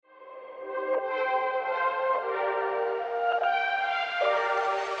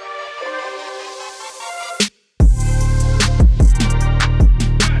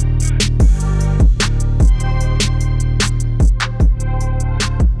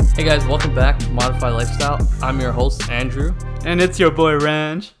Hey guys, welcome back to Modified Lifestyle. I'm your host, Andrew. And it's your boy,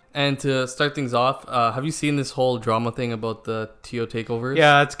 Ranj. And to start things off, have you seen this whole drama thing about the TO takeovers?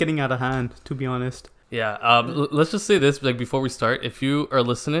 Yeah, it's getting out of hand, to be honest. Yeah, let's just say this, like before we start, if you are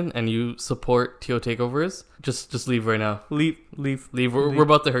listening and you support TO takeovers, just leave right now. Leave. We're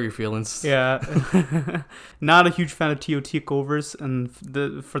about to hurt your feelings. Yeah. Not a huge fan of TO takeovers,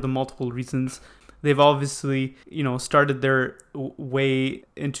 and for the multiple reasons. They've obviously, started their way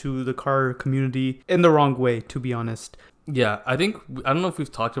into the car community in the wrong way, to be honest. Yeah, I don't know if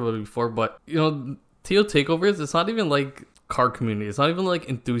we've talked about it before, but, TO takeovers, it's not even like car community. It's not even like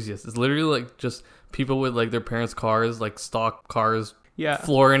enthusiasts. It's literally like just people with like their parents' cars, like stock cars,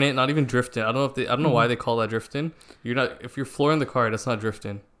 flooring it, not even drifting. I don't know why they call that drifting. If you're flooring the car, that's not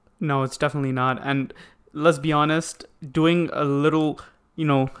drifting. No, it's definitely not. And let's be honest, doing a little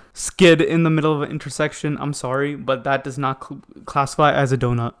skid in the middle of an intersection, I'm sorry, but that does not classify as a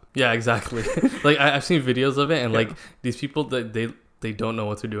donut. Yeah, exactly. Like I've seen videos of it, and like these people that they don't know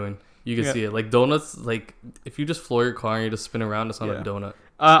what they're doing. You can see it. Like donuts, like if you just floor your car and you just spin around, it's not a donut.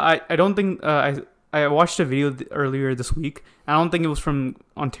 I don't think I watched a video earlier this week. I don't think it was from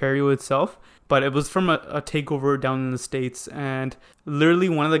Ontario itself, but it was from a takeover down in the States, and literally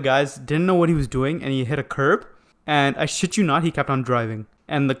one of the guys didn't know what he was doing, and he hit a curb, and I shit you not, he kept on driving.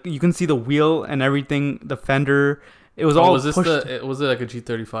 And you can see the wheel and everything, the fender. It was all pushed. Was it like a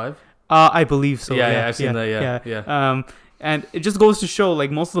G35? I believe so. Yeah, I've seen that. Yeah. And it just goes to show,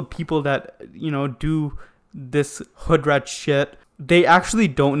 like, most of the people that do this hood rat shit, they actually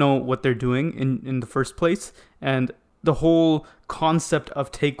don't know what they're doing in the first place. And the whole concept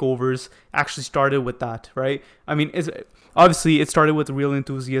of takeovers actually started with that, right? I mean, obviously it started with real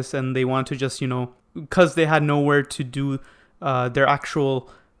enthusiasts, and they wanted to just because they had nowhere to do their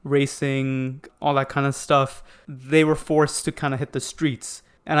actual racing, all that kind of stuff, they were forced to kind of hit the streets.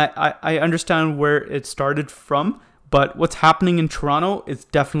 And I understand where it started from, but what's happening in Toronto is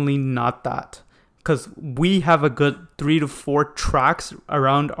definitely not that. Because we have a good 3 to 4 tracks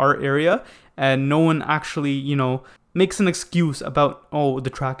around our area, and no one actually, makes an excuse about,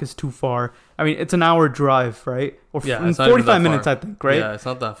 the track is too far. I mean, it's an hour drive, right? Or 45 minutes, I think, right? Yeah, it's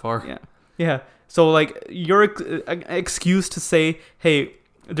not that far. Yeah. So, like, your excuse to say, hey,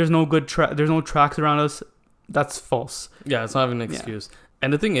 there's no tracks around us, that's false. Yeah, it's not even an excuse. Yeah.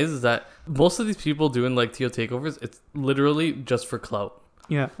 And the thing is that most of these people doing, like, TO takeovers, it's literally just for clout.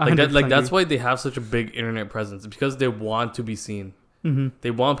 Yeah, that's why they have such a big internet presence, because they want to be seen. Mm-hmm.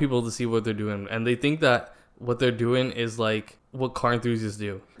 They want people to see what they're doing, and they think that what they're doing is, like, what car enthusiasts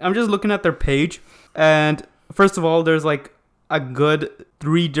do. I'm just looking at their page, and first of all, there's, like, a good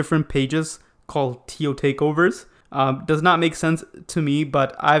 3 different pages called TO takeovers. Does not make sense to me,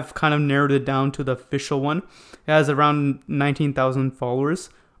 but I've kind of narrowed it down to the official one. It has around 19,000 followers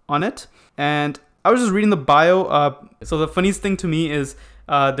on it, and I was just reading the bio. So the funniest thing to me is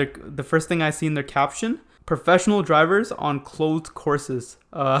the first thing I see in their caption: professional drivers on closed courses.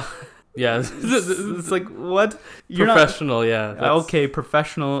 Yeah, it's like, what? You're professional, yeah. Okay,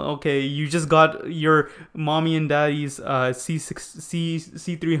 professional. Okay, you just got your mommy and daddy's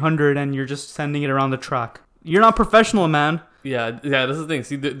C300, and you're just sending it around the track. You're not professional, man. Yeah. That's the thing.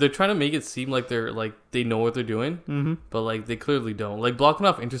 See, they're trying to make it seem like they know what they're doing, but like they clearly don't. Like blocking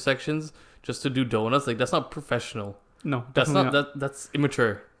off intersections just to do donuts, like that's not professional. No, that's not. That's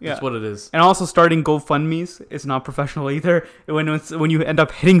immature. Yeah. That's what it is. And also starting GoFundMes is not professional either. When you end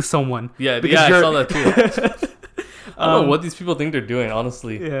up hitting someone. Yeah, I saw that too. I don't know what these people think they're doing,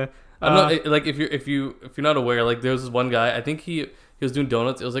 honestly. Yeah. I'm not like if you're not aware, like there was this one guy, I think he was doing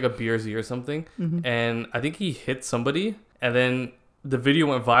donuts. It was like a BRZ or something, and I think he hit somebody, and then the video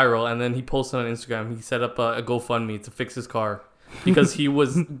went viral, and then he posted on Instagram. He set up a GoFundMe to fix his car because he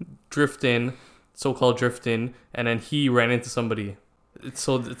was so-called drifting, and then he ran into somebody. It's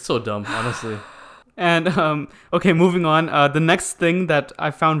so dumb, honestly. And okay, moving on. The next thing that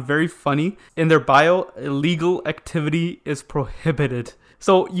I found very funny in their bio: illegal activity is prohibited.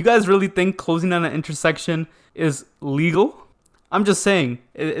 So you guys really think closing down an intersection is legal? I'm just saying,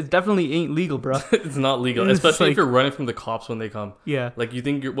 it definitely ain't legal, bro. It's not legal, especially if you're running from the cops when they come. Yeah. Like, you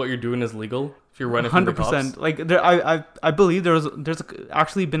think what you're doing is legal if you're running from the cops? 100%. Like, I believe there's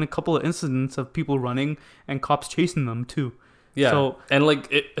actually been a couple of incidents of people running and cops chasing them too. Yeah. So, and like,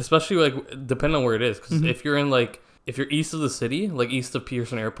 especially like depending on where it is, because if you're in like, if you're east of the city, like east of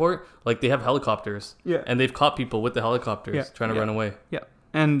Pearson Airport, like they have helicopters. Yeah. And they've caught people with the helicopters trying to run away. Yeah.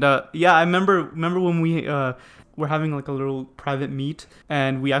 And I remember when we were having like a little private meet,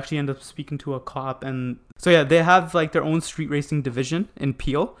 and we actually ended up speaking to a cop. And so yeah, they have like their own street racing division in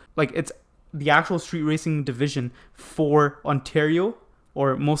Peel. Like it's the actual street racing division for Ontario,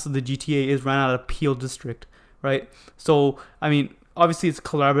 or most of the GTA is ran out of Peel district, right? So I mean, obviously it's a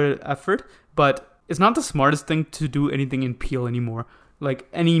collaborative effort, but it's not the smartest thing to do anything in Peel anymore. Like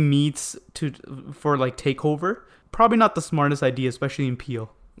any meets for like takeover, probably not the smartest idea, especially in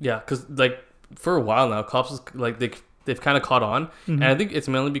Peel. Yeah, because like for a while now, cops like they've kind of caught on, and I think it's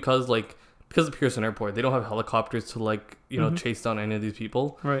mainly because of Pearson Airport, they don't have helicopters to like chase down any of these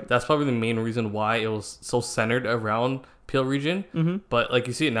people. Right. That's probably the main reason why it was so centered around Peel region. But like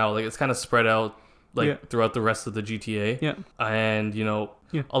you see it now, like it's kind of spread out throughout the rest of the GTA. Yeah. And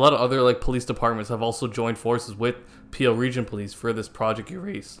a lot of other like police departments have also joined forces with Peel Region Police for this Project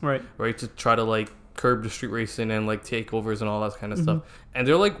Erase. Right. Right, to try to like curb the street racing and like takeovers and all that kind of stuff. And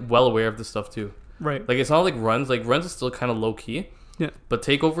they're like well aware of this stuff too. Right. Like it's not like runs. Like runs is still kind of low key. Yeah. But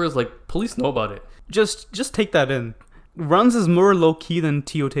takeovers, like police know about it. Just take that in. Runs is more low key than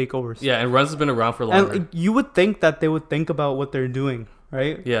TO takeovers. Yeah, and runs has been around for longer. And you would think that they would think about what they're doing,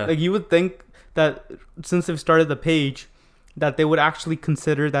 right? Yeah. Like you would think that since they've started the page, that they would actually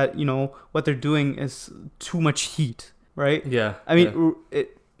consider that what they're doing is too much heat, right? Yeah. I mean,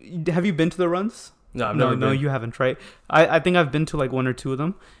 have you been to the runs? No, I've never been. No, you haven't, right? I think I've been to like one or two of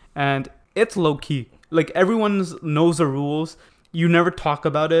them, and it's low key. Like everyone knows the rules. You never talk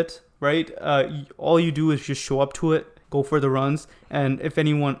about it, right? All you do is just show up to it, go for the runs, and if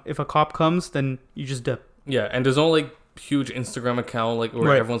a cop comes, then you just dip. Yeah, and there's no like huge Instagram account like where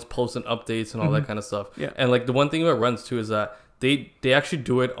Right. everyone's posting updates and all that kind of stuff. Yeah. And like the one thing about runs too is that they actually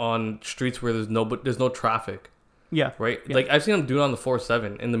do it on streets where there's no traffic. Yeah. Right? Yeah. Like I've seen them do it on the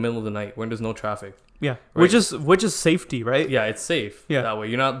 407 in the middle of the night when there's no traffic. Yeah. Right. Which is safety, right? Yeah, it's safe. Yeah. That way.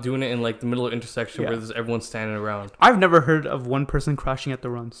 You're not doing it in like the middle of intersection where there's everyone standing around. I've never heard of one person crashing at the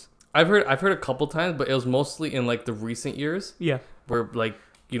runs. I've heard a couple times, but it was mostly in like the recent years Yeah. where like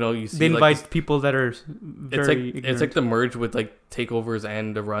you see They invite like people that are very it's like the merge with like takeovers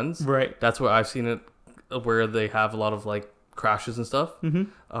and the runs. right. That's where I've seen it, where they have a lot of like crashes and stuff.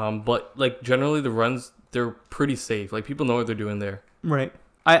 But like generally the runs, they're pretty safe. Like people know what they're doing there. Right.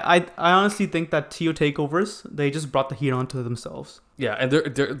 I honestly think that TO takeovers, they just brought the heat onto themselves. Yeah, and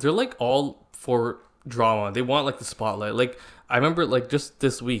they're like all for drama. They want like the spotlight. Like I remember like just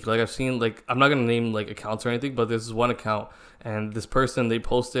this week, like I've seen like, I'm not gonna name like accounts or anything, but there's one account and this person, they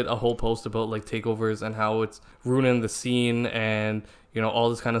posted a whole post about like takeovers and how it's ruining the scene and all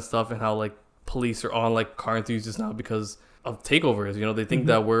this kind of stuff, and how like police are on like car enthusiasts now because of takeovers. They think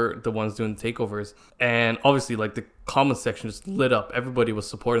that we're the ones doing the takeovers, and obviously like the comment section just lit up. Everybody was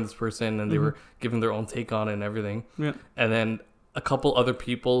supporting this person and they were giving their own take on it and everything. Yeah. And then a couple other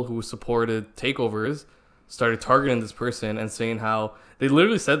people who supported takeovers started targeting this person and saying how they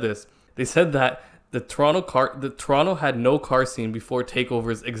literally said this. They said that the Toronto had no car scene before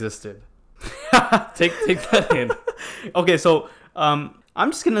takeovers existed. Take that in. Okay, so I'm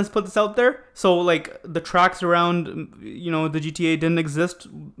just gonna put this out there. So like the tracks around the GTA didn't exist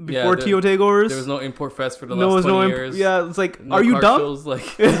before TO takeovers. There was no Import Fest for the last 20 years. Yeah, it's like, No are you car dumb? shows,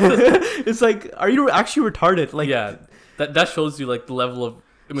 like It's like, are you actually retarded? Like, yeah, that shows you like the level of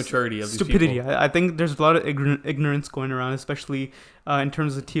immaturity of stupidity. these people. I think there's a lot of ignorance going around, especially in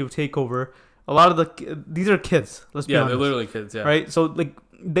terms of TO takeover. A lot of these are kids. Let's be honest. They're literally kids. Yeah. Right. So like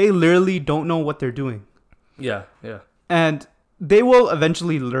they literally don't know what they're doing. Yeah. Yeah. And they will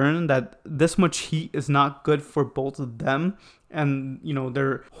eventually learn that this much heat is not good for both of them and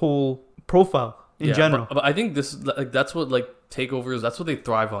their whole profile in general. But I think that's what like takeovers, that's what they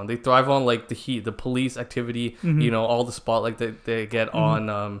thrive on. They thrive on like the heat, the police activity, all the spotlight that they get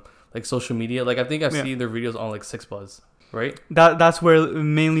on like social media. Like I think I've seen their videos on like 6buzz, right? That's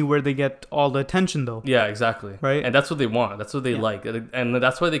mainly where they get all the attention though. Yeah, exactly. Right. And that's what they want. That's what they like. And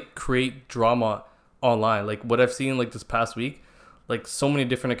that's why they create drama online. Like what I've seen like this past week, like so many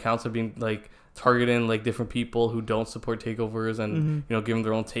different accounts have been like targeting like different people who don't support takeovers and giving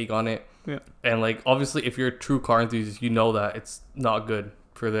their own take on it. Yeah. And like obviously if you're a true car enthusiast, that it's not good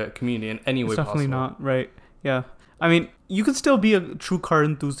for the community in any way definitely possible. Not, right? Yeah. I mean, you can still be a true car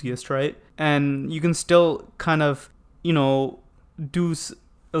enthusiast, right? And you can still kind of, do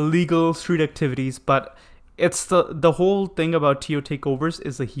illegal street activities, but it's the whole thing about TO takeovers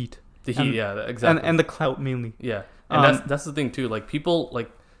is the heat. The heat, exactly. And the clout mainly. Yeah. And that's the thing too. Like people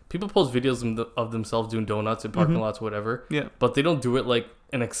post videos of themselves doing donuts in parking lots, whatever. Yeah. But they don't do it like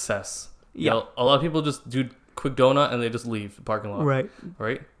in excess. Yeah. A lot of people just do quick donut and they just leave the parking lot. Right.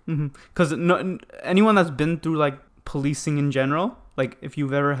 Right. Because anyone that's been through like policing in general, like if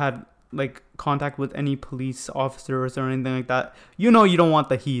you've ever had like contact with any police officers or anything like that, you don't want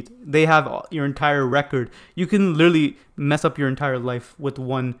the heat. They have your entire record. You can literally mess up your entire life with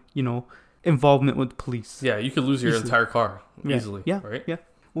one involvement with police. Yeah, you could lose your Easily. entire car Yeah. easily. Yeah. Right. Yeah.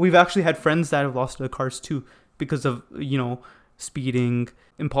 We've actually had friends that have lost their cars too because of, speeding,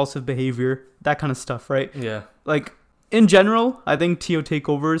 impulsive behavior, that kind of stuff, right? Yeah. Like, in general, I think TO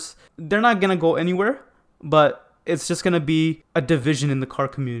takeovers, they're not going to go anywhere, but it's just going to be a division in the car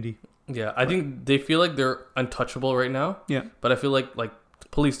community. Yeah, I think they feel like they're untouchable right now. Yeah. But I feel like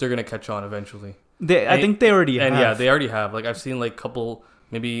police, they're gonna catch on eventually. I think they already have. And yeah, they already have. Like I've seen like couple,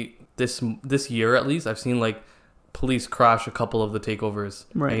 maybe this year at least, I've seen like police crash a couple of the takeovers.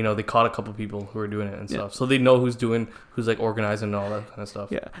 Right. And, they caught a couple people who are doing it and stuff. So they know who's like organizing and all that kind of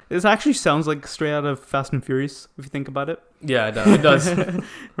stuff. Yeah. This actually sounds like straight out of Fast and Furious, if you think about it. Yeah, it does.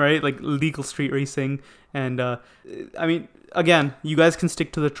 Right? Like legal street racing. And, I mean, again, you guys can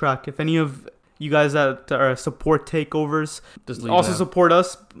stick to the track. If any of you guys that are support takeovers Just leave also now. support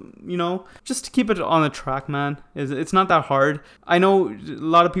us, just to keep it on the track, man. It's not that hard. I know a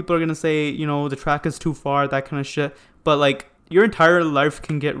lot of people are going to say, the track is too far, that kind of shit. But, like, your entire life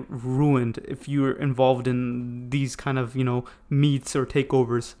can get ruined if you're involved in these kind of, meets or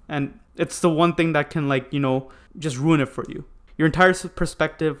takeovers. And it's the one thing that can, like, just ruin it for you. Your entire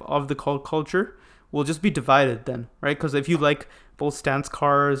perspective of the culture will just be divided then, right? Because if you like both stance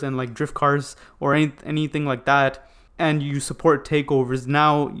cars and like drift cars or anything like that, and you support takeovers,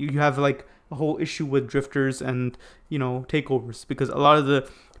 now you have like a whole issue with drifters and takeovers, because a lot of the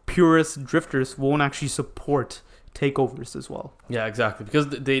purist drifters won't actually support takeovers as well. Yeah, exactly. Because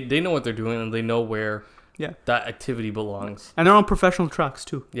they know what they're doing and they know where that activity belongs. And they're on professional tracks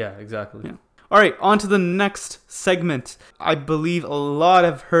too. Yeah, exactly. Yeah. All right, on to the next segment. I believe a lot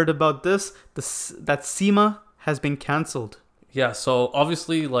have heard about this, that SEMA has been canceled. Yeah, so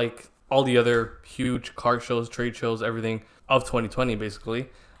obviously, like all the other huge car shows, trade shows, everything of 2020, basically,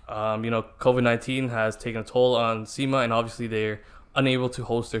 COVID-19 has taken a toll on SEMA, and obviously they're unable to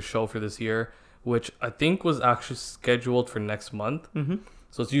host their show for this year, which I think was actually scheduled for next month. Mm-hmm.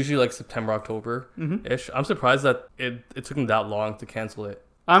 So it's usually like September, October-ish. I'm surprised that it took them that long to cancel it.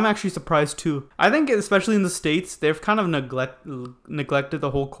 I'm actually surprised too. I think especially in the States, they've kind of neglected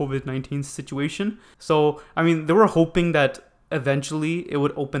the whole COVID-19 situation. So, I mean, they were hoping that eventually it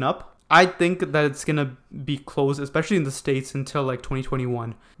would open up. I think that it's going to be closed, especially in the States, until like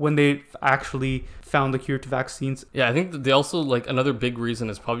 2021, when they actually found the cure to vaccines. Yeah, I think that they also, like, another big reason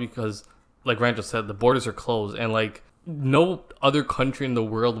is probably because, like Rancho said, the borders are closed, and like no other country in the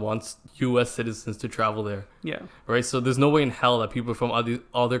world wants U.S. citizens to travel there. Yeah. Right? So there's no way in hell that people from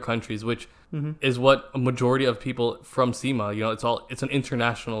other countries, which is what a majority of people from SEMA, it's an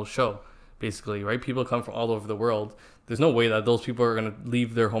international show, basically, right? People come from all over the world. There's no way that those people are going to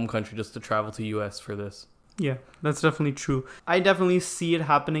leave their home country just to travel to U.S. for this. Yeah, that's definitely true. I definitely see it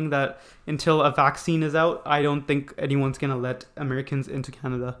happening that until a vaccine is out, I don't think anyone's going to let Americans into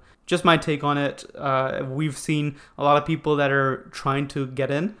Canada. Just my take on it. We've seen a lot of people that are trying to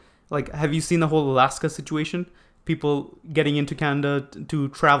get in. Like, have you seen the whole Alaska situation? People getting into Canada to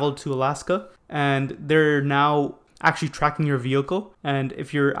travel to Alaska, and they're now actually tracking your vehicle. And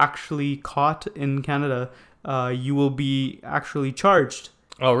if you're actually caught in Canada, you will be actually charged.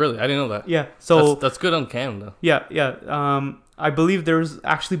 Oh, really? I didn't know that. Yeah. So that's good on Canada. Yeah. I believe there's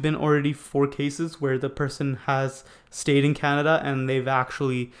actually been already 4 cases where the person has stayed in Canada and they've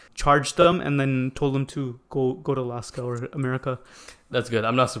actually charged them and then told them to go to Alaska or America. That's good.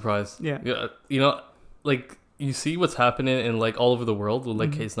 I'm not surprised. Yeah. Like you see what's happening in like all over the world with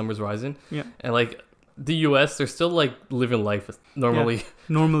like case numbers rising. Yeah. And like the US, they're still like living life normally. Yeah.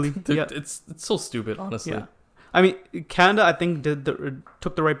 Normally. Yeah. It's so stupid, honestly. Yeah. I mean, Canada, I think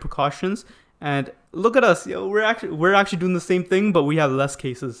took the right precautions. And look at us, we're actually doing the same thing, but we have less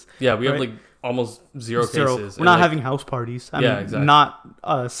cases. Yeah, we have like almost zero cases. We're not having house parties. I mean, exactly. Not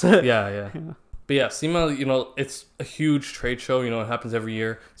us. Yeah. But yeah, SEMA, it's a huge trade show. It happens every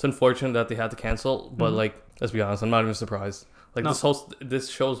year. It's unfortunate that they had to cancel, but like, let's be honest, I'm not even surprised. Like this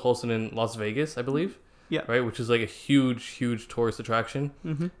show is hosted in Las Vegas, I believe. Yeah. Right, which is like a huge tourist attraction.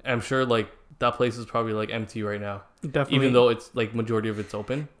 Mm-hmm. I'm sure like that place is probably like empty right now. Definitely. Even though it's like majority of it's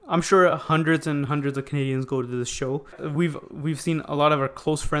open. I'm sure hundreds and hundreds of Canadians go to this show. We've seen a lot of our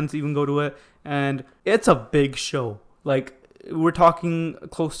close friends even go to it, and it's a big show. Like, we're talking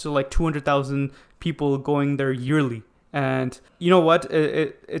close to like 200,000 people going there yearly. And you know what?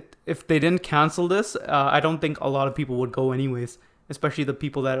 If they didn't cancel this, I don't think a lot of people would go anyways. Especially the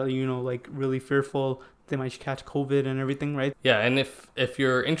people that are, like really fearful they might catch COVID and everything, right? Yeah, and if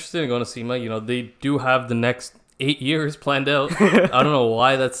you're interested in going to SEMA, they do have the next 8 years planned out. I don't know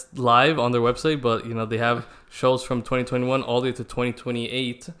why that's live on their website, but they have shows from 2021 all the way to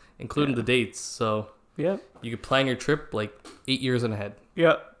 2028, including the dates. So yeah, you could plan your trip like 8 years ahead.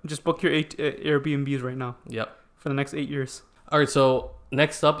 Yeah, Just book your Airbnbs right now Yep. for the next 8 years. All right. So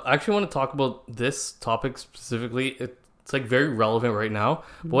next up, I actually want to talk about this topic specifically. It's like very relevant right now.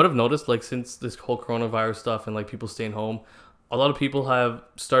 But what I've noticed, like since this whole coronavirus stuff and like people staying home, a lot of people have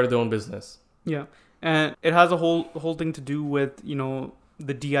started their own business. Yeah, and it has a whole thing to do with, you know,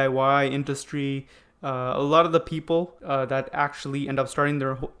 the DIY industry. A lot of the people that actually end up starting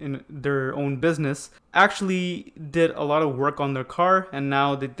their own business actually did a lot of work on their car, and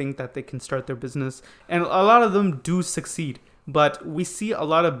now they think that they can start their business. And a lot of them do succeed, but we see a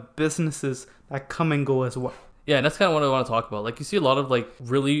lot of businesses that come and go as well. Yeah, and that's kind of what I want to talk about. Like, you see a lot of like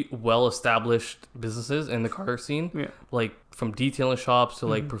really well-established businesses in the car scene, Yeah. like from detailing shops to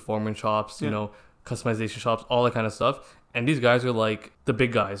like performance shops, you Yeah. know, customization shops, all that kind of stuff. And these guys are like the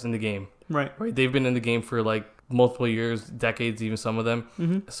big guys in the game, Right. right? They've been in the game for like multiple years, decades, even some of them.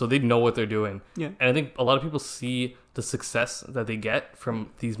 Mm-hmm. So they know what they're doing. Yeah. And I think a lot of people see the success that they get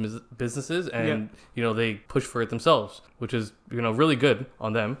from these businesses, and you know, they push for it themselves, which is, you know, really good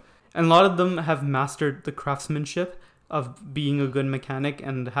on them. And a lot of them have mastered the craftsmanship of being a good mechanic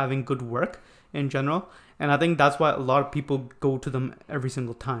and having good work in general. And I think that's why a lot of people go to them every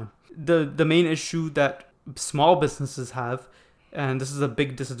single time. The main issue that small businesses have, and this is a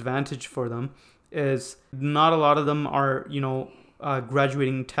big disadvantage for them, is not a lot of them are, you know,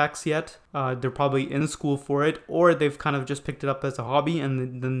 graduating techs yet. They're probably in school for it, or they've kind of just picked it up as a hobby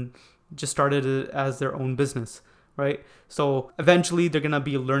and then just started it as their own business. Right? So eventually they're going to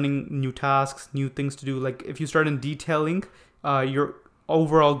be learning new tasks, new things to do. Like if you start in detailing, your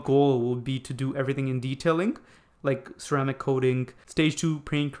overall goal will be to do everything in detailing, like ceramic coating, stage 2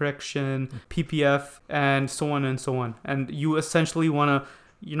 paint correction, PPF, and so on and so on. And you essentially want to,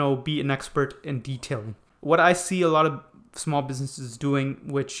 you know, be an expert in detailing. What I see a lot of small businesses doing,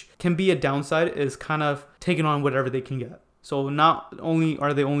 which can be a downside, is kind of taking on whatever they can get. So not only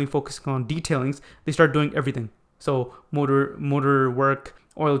are they only focusing on detailings, they start doing everything. So motor work,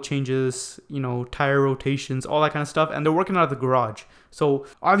 oil changes, you know, tire rotations, all that kind of stuff. And they're working out of the garage. So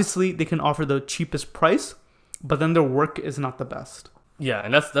obviously they can offer the cheapest price, but then their work is not the best. Yeah,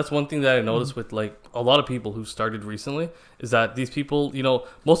 and that's one thing that I noticed with like a lot of people who started recently, is that these people, you know,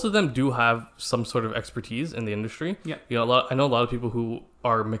 most of them do have some sort of expertise in the industry. Yeah. You know, I know a lot of people who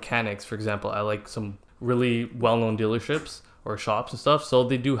are mechanics, for example, at like some really well-known dealerships or shops and stuff. So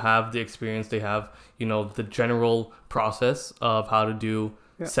they do have the experience. They have, you know, the general process of how to do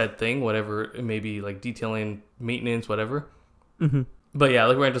said thing, whatever it may be, like detailing, maintenance, whatever. Mm-hmm. But yeah,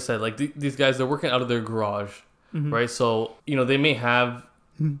 like Ryan just said, like these guys, they're working out of their garage, right? So, you know, they may have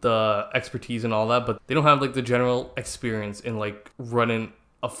the expertise and all that, but they don't have like the general experience in like running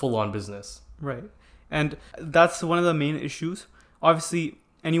a full-on business. Right. And that's one of the main issues. Obviously,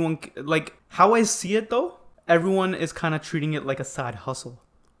 anyone, like how I see it though, everyone is kind of treating it like a side hustle,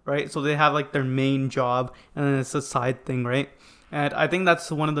 right? So they have like their main job and then it's a side thing, right? And I think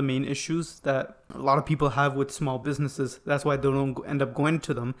that's one of the main issues that a lot of people have with small businesses. That's why they don't end up going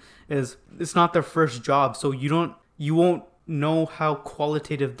to them, is it's not their first job. So you won't know how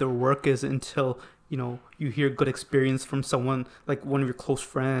qualitative their work is until, you know, you hear good experience from someone like one of your close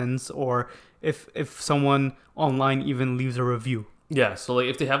friends, or if someone online even leaves a review. Yeah, so like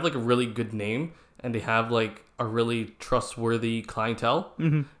if they have like a really good name and they have like a really trustworthy clientele,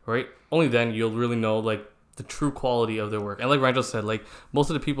 right? Only then you'll really know like the true quality of their work. And like Randall said, like most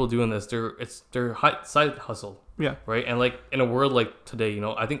of the people doing this, it's their side hustle. Yeah. Right. And like in a world like today, you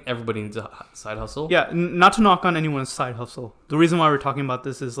know, I think everybody needs a side hustle. Yeah. Not to knock on anyone's side hustle. The reason why we're talking about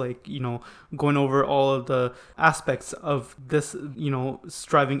this is like, you know, going over all of the aspects of this, you know,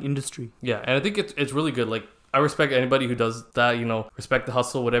 striving industry. Yeah. And I think it's really good. Like, I respect anybody who does that, you know, respect the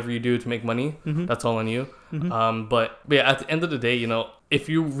hustle, whatever you do to make money. That's all on you. But yeah, at the end of the day, you know, if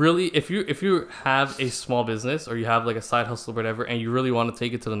you have a small business or you have like a side hustle or whatever, and you really want to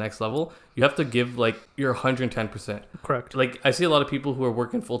take it to the next level, you have to give like your 110%. Correct. Like I see a lot of people who are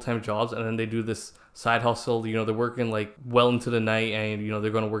working full-time jobs and then they do this side hustle, you know, they're working like well into the night and, you know,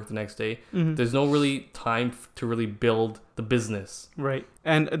 they're going to work the next day. There's no really time to really build the business. Right.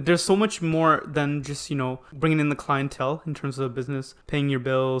 And there's so much more than just, you know, bringing in the clientele in terms of the business, paying your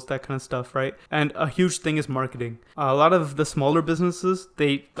bills, that kind of stuff, right? And a huge thing is marketing. A lot of the smaller businesses,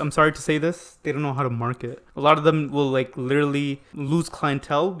 I'm sorry to say this, they don't know how to market. A lot of them will like literally lose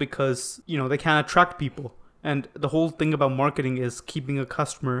clientele because, you know, they can't attract people. And the whole thing about marketing is keeping a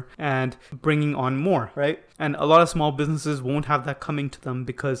customer and bringing on more, right? And a lot of small businesses won't have that coming to them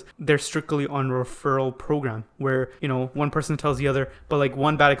because they're strictly on a referral program where, one person tells the other, but like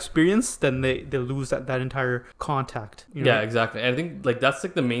one bad experience, then they lose that entire contact. Yeah, exactly. And I think like that's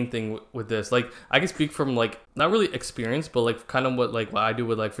like the main thing with this. Like I can speak from like not really experience, but like kind of what I do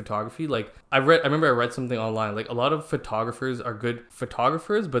with like photography. Like I remember I read something online. Like a lot of photographers are good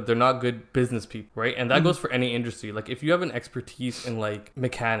photographers, but they're not good business people, right? And that goes for any industry. Like if you have an expertise in like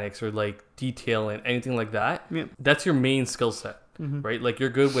mechanics or like detailing, anything like that, that's your main skill set. Right? Like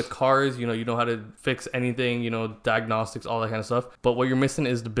you're good with cars, you know how to fix anything, diagnostics, all that kind of stuff. But what you're missing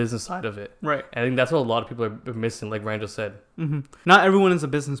is the business side of it. Right. And I think that's what a lot of people are missing, like Ryan just said. Not everyone is a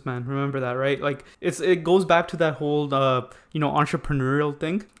businessman. Remember that, right? Like it goes back to that whole, entrepreneurial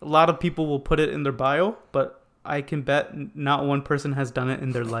thing. A lot of people will put it in their bio, but I can bet not one person has done it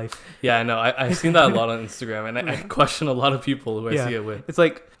in their life. Yeah, I know. I've seen that a lot on Instagram, and I question a lot of people who I see it with. It's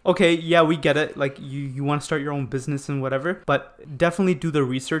like, okay, yeah, we get it. Like you want to start your own business and whatever, but definitely do the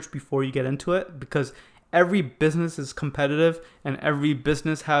research before you get into it, because every business is competitive and every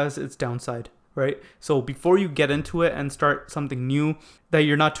business has its downside, right? So before you get into it and start something new that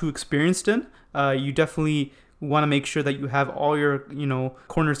you're not too experienced in, you definitely want to make sure that you have all your,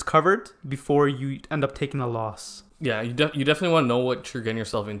 corners covered before you end up taking a loss. Yeah, you definitely want to know what you're getting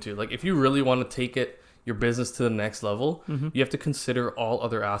yourself into. Like if you really want to take your business to the next level, you have to consider all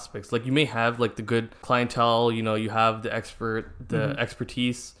other aspects. Like you may have like the good clientele, you have the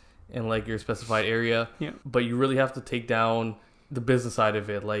expertise in like your specified area, but you really have to take down the business side of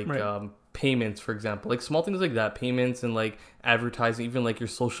it, like payments, for example, like small things like that, payments and like advertising, even like your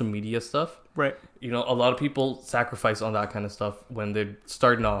social media stuff. Right. A lot of people sacrifice on that kind of stuff when they're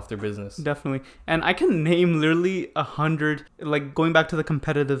starting off their business. Definitely. And I can name literally 100, like going back to the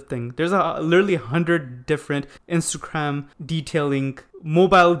competitive thing, there's literally 100 different Instagram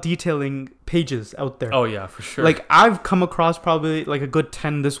mobile detailing pages out there. Oh yeah, for sure. Like I've come across probably like a good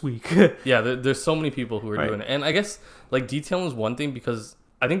 10 this week. Yeah, there's so many people who are doing it. And I guess like detailing is one thing, because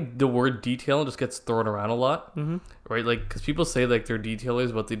I think the word detailing just gets thrown around a lot, right? Like, because people say like they're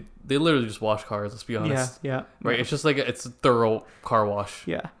detailers, but they literally just wash cars. Let's be honest. Yeah. Right. It's just like it's a thorough car wash.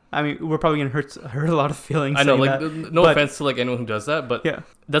 Yeah. I mean, we're probably gonna hurt a lot of feelings. I know, like, no offense to like anyone who does that, but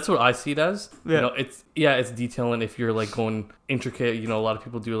that's what I see it as. Yeah. It's detailing if you're like going intricate. A lot of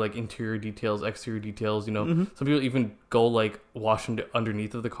people do like interior details, exterior details. Some people even go like washing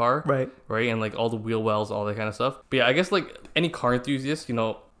underneath of the car, right, and like all the wheel wells, all that kind of stuff. But yeah, I guess like any car enthusiast,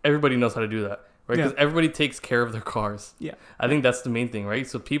 everybody knows how to do that, right? Because everybody takes care of their cars. Yeah, I think that's the main thing, right?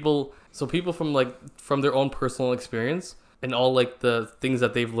 So people from their own personal experience, and all like the things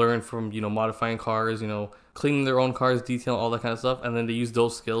that they've learned from, modifying cars, cleaning their own cars, detailing, all that kind of stuff. And then they use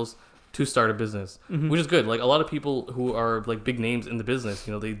those skills to start a business, which is good. Like a lot of people who are like big names in the business,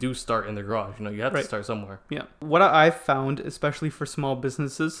 they do start in their garage. You have to start somewhere. Yeah. What I've found, especially for small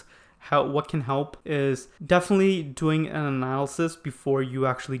businesses, what can help is definitely doing an analysis before you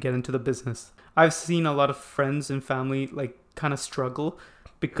actually get into the business. I've seen a lot of friends and family like kind of struggle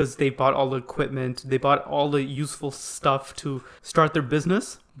because they bought all the equipment, they bought all the useful stuff to start their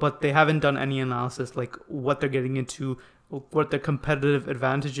business, but they haven't done any analysis, like what they're getting into, what their competitive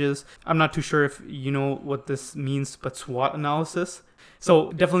advantage is. I'm not too sure if you know what this means, but SWOT analysis.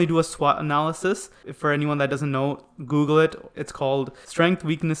 So definitely do a SWOT analysis. For anyone that doesn't know, Google it. It's called strength,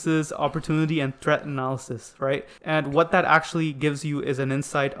 weaknesses, opportunity, and threat analysis, right? And what that actually gives you is an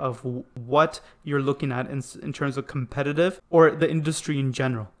insight of what you're looking at in terms of competitive or the industry in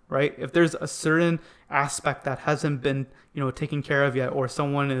general, right? If there's a certain aspect that hasn't been, taken care of yet, or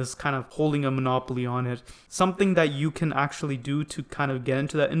someone is kind of holding a monopoly on it, something that you can actually do to kind of get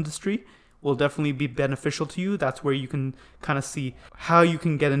into that industry will definitely be beneficial to you. That's where you can kind of see how you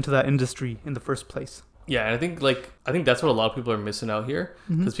can get into that industry in the first place. Yeah, and I think that's what a lot of people are missing out here,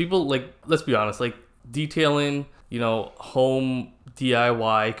 because people, like, let's be honest, like detailing, home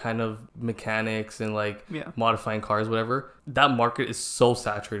DIY kind of mechanics and like modifying cars, whatever, that market is so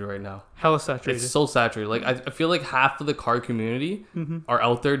saturated right now. Hella saturated. It's so saturated. Like I feel like half of the car community are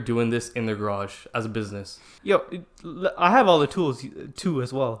out there doing this in their garage as a business. Yo, I have all the tools too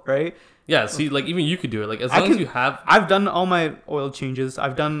as well, right? Yeah, see, like even you could do it. Like as long as you have. I've done all my oil changes.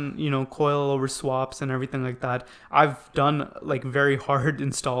 I've done, coil over swaps and everything like that. I've done like very hard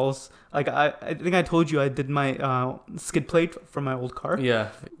installs. Like I think I told you I did my skid plate from my old car. Yeah.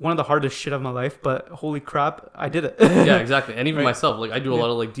 One of the hardest shit of my life, but holy crap, I did it. Yeah, exactly. And even myself, like I do a lot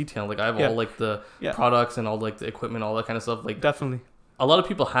of like detailing. Like I have all like the products and all like the equipment, all that kind of stuff. Like definitely. a lot of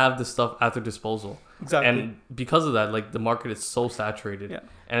people have this stuff at their disposal. Exactly. And because of that, like the market is so saturated. Yeah.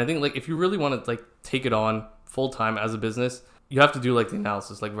 And I think like if you really want to like take it on full time as a business, you have to do like the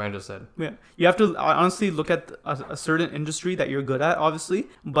analysis, like Ryan just said. Yeah, you have to honestly look at a certain industry that you're good at, obviously,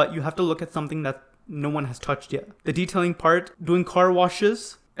 but you have to look at something that no one has touched yet. The detailing part, doing car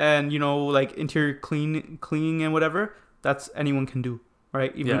washes and, you know, like interior cleaning and whatever, that's anyone can do,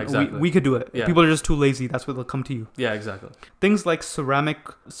 right? Even Yeah, exactly. we could do it. Yeah. People are just too lazy. That's why they'll come to you. Yeah, exactly. Things like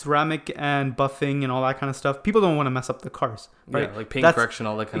ceramic and buffing and all that kind of stuff. People don't want to mess up the cars, right? Yeah, like paint correction,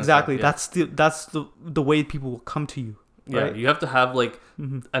 all that kind exactly. of stuff. Exactly. That's the way people will come to you. Yeah, Right? you have to have like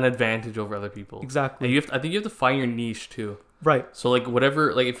Mm-hmm. an advantage over other people. Exactly. And I think you have to find your niche too. Right. So like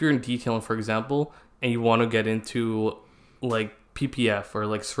whatever, like if you're in detailing, for example, and you want to get into like PPF or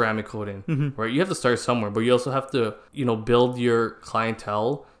like ceramic coating, Mm-hmm. right? You have to start somewhere, but you also have to, you know, build your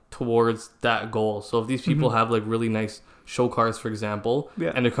clientele towards that goal. So if these people Mm-hmm. have like really nice show cars, for example,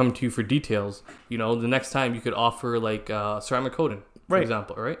 Yeah. and they're coming to you for details, you know, the next time you could offer like ceramic coating, for Right.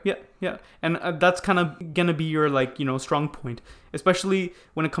 example, right? Yeah. And that's kind of going to be your, like, you know, strong point, especially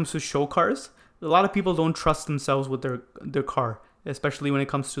when it comes to show cars. A lot of people don't trust themselves with their car, especially when it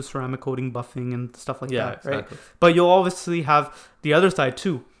comes to ceramic coating, buffing, and stuff like Yeah, that, right? exactly. But you'll obviously have the other side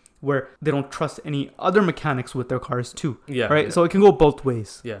too, where they don't trust any other mechanics with their cars too, Yeah. right? Yeah. So it can go both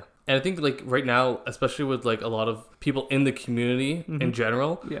ways. Yeah. And I think like right now, especially with like a lot of people in the community in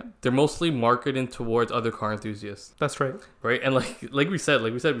general, Yeah, they're mostly marketing towards other car enthusiasts, that's right. right? And like we said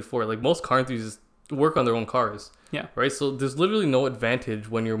before, like most car enthusiasts work on their own cars. Yeah. Right. So there's literally no advantage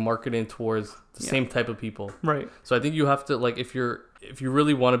when you're marketing towards the Yeah. same type of people. Right, So I think you have to like if you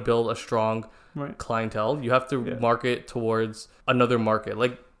really want to build a strong right. clientele, you have to Yeah. market towards another market,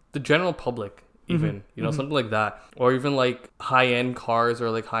 like the general public, even you know something like that, or even like high end cars or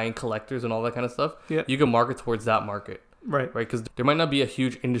like high end collectors and all that kind of stuff. Yeah. You can market towards that market, Right. right? Because there might not be a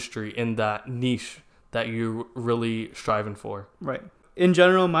huge industry in that niche that you're really striving for. Right. In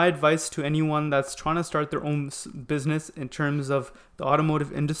general, my advice to anyone that's trying to start their own business in terms of the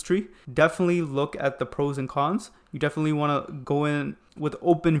automotive industry, definitely look at the pros and cons. You definitely want to go in with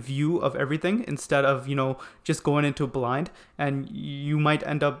open view of everything instead of, you know, just going into blind, and you might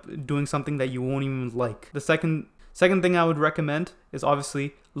end up doing something that you won't even like. The second thing I would recommend is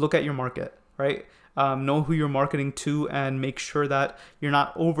obviously look at your market, right? Know who you're marketing to and make sure that you're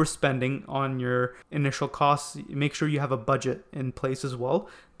not overspending on your initial costs. Make sure you have a budget in place as well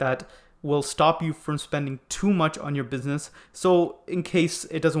that will stop you from spending too much on your business. So in case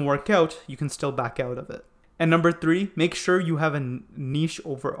it doesn't work out, you can still back out of it. And number 3, make sure you have a niche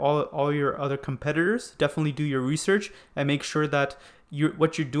over all your other competitors. Definitely do your research and make sure that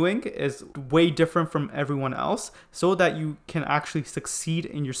what you're doing is way different from everyone else so that you can actually succeed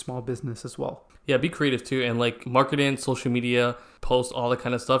in your small business as well. Yeah, be creative too, and like marketing, social media, post, all that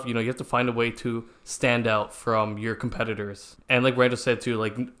kind of stuff. You know, you have to find a way to stand out from your competitors. And like Randall said too,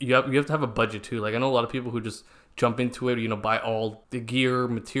 like you have to have a budget too. Like I know a lot of people who just jump into it, you know, buy all the gear,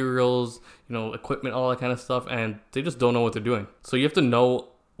 materials, you know, equipment, all that kind of stuff, and they just don't know what they're doing. So you have to know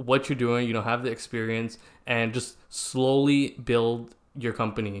what you're doing, you know, have the experience, and just slowly build your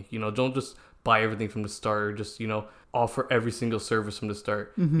company. You know, don't just buy everything from the start, or just, you know, offer every single service from the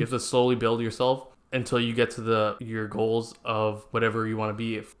start. You have to slowly build yourself until you get to your goals of whatever you want to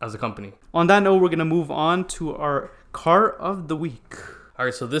be as a company. On that note, we're going to move on to our car of the week. All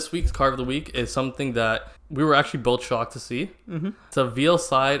right, so this week's car of the week is something that we were actually both shocked to see. It's a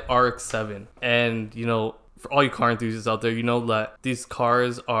VLSide RX-7. And, you know, for all you car enthusiasts out there, you know that these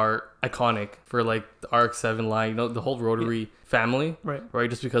cars are iconic for like the RX-7 line, you know, the whole rotary family, Right.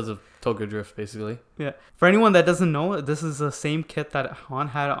 Just because of Tokyo Drift, basically. Yeah. For anyone that doesn't know, this is the same kit that Han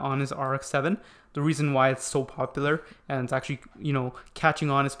had on his RX-7. The reason why it's so popular and it's actually, you know, catching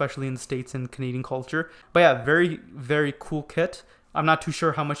on, especially in the States and Canadian culture. But yeah, very, very cool kit. I'm not too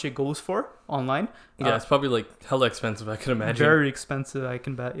sure how much it goes for online. Yeah, it's probably like hella expensive, I can imagine. Very expensive, I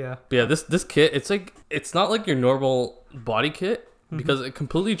can bet, yeah. But yeah, this kit, it's not like your normal body kit because it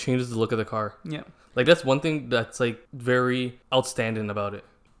completely changes the look of the car. Yeah. Like that's one thing that's like very outstanding about it.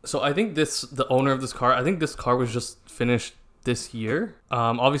 So I think the owner of this car, I think this car was just finished this year.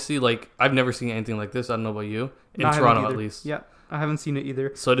 Obviously, like I've never seen anything like this. I don't know about you. In No, I haven't Toronto, at either. least. Yeah, I haven't seen it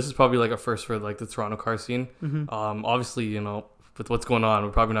either. So this is probably like a first for like the Toronto car scene. Obviously, you know, with what's going on,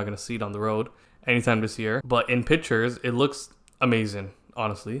 we're probably not going to see it on the road anytime this year. But in pictures, it looks amazing.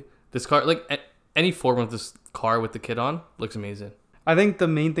 Honestly, this car, like any form of this car with the kit on, looks amazing. I think the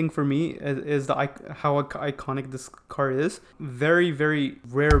main thing for me is how iconic this car is. Very, very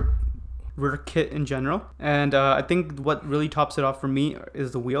rear kit in general. And I think what really tops it off for me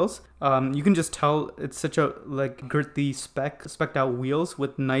is the wheels. You can just tell it's such a like girthy spec'd out wheels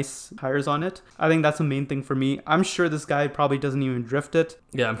with nice tires on it. I think that's the main thing for me. I'm sure this guy probably doesn't even drift it.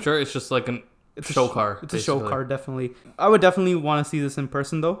 Yeah, I'm sure it's just like it's a show car. It's basically a show car, definitely. I would definitely want to see this in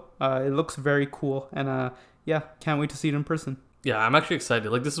person though. It looks very cool, and yeah, can't wait to see it in person. Yeah, I'm actually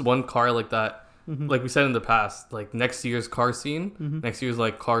excited. Like, this is one car like that. Like we said in the past, like next year's car scene, next year's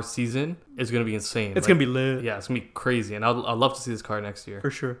like car season is gonna be insane. It's gonna be lit. Yeah, it's gonna be crazy, and I'd love to see this car next year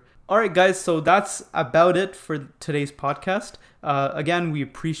for sure. All right, guys. So that's about it for today's podcast. Again, we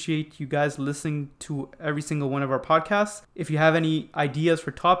appreciate you guys listening to every single one of our podcasts. If you have any ideas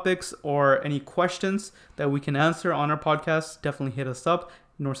for topics or any questions that we can answer on our podcast, definitely hit us up.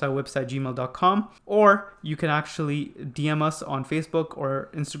 northsidewebsite@gmail.com, or you can actually DM us on Facebook or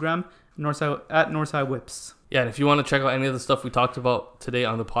Instagram, @northsidewhips. Yeah, and if you want to check out any of the stuff we talked about today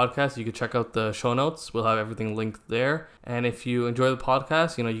on the podcast, you can check out the show notes. We'll have everything linked there. And if you enjoy the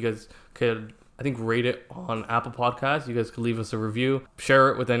podcast, you guys could, I think, rate it on Apple Podcasts. You guys could leave us a review, share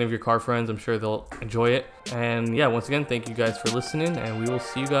it with any of your car friends. I'm sure they'll enjoy it. And yeah, once again, thank you guys for listening, and we will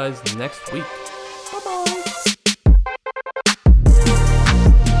see you guys next week.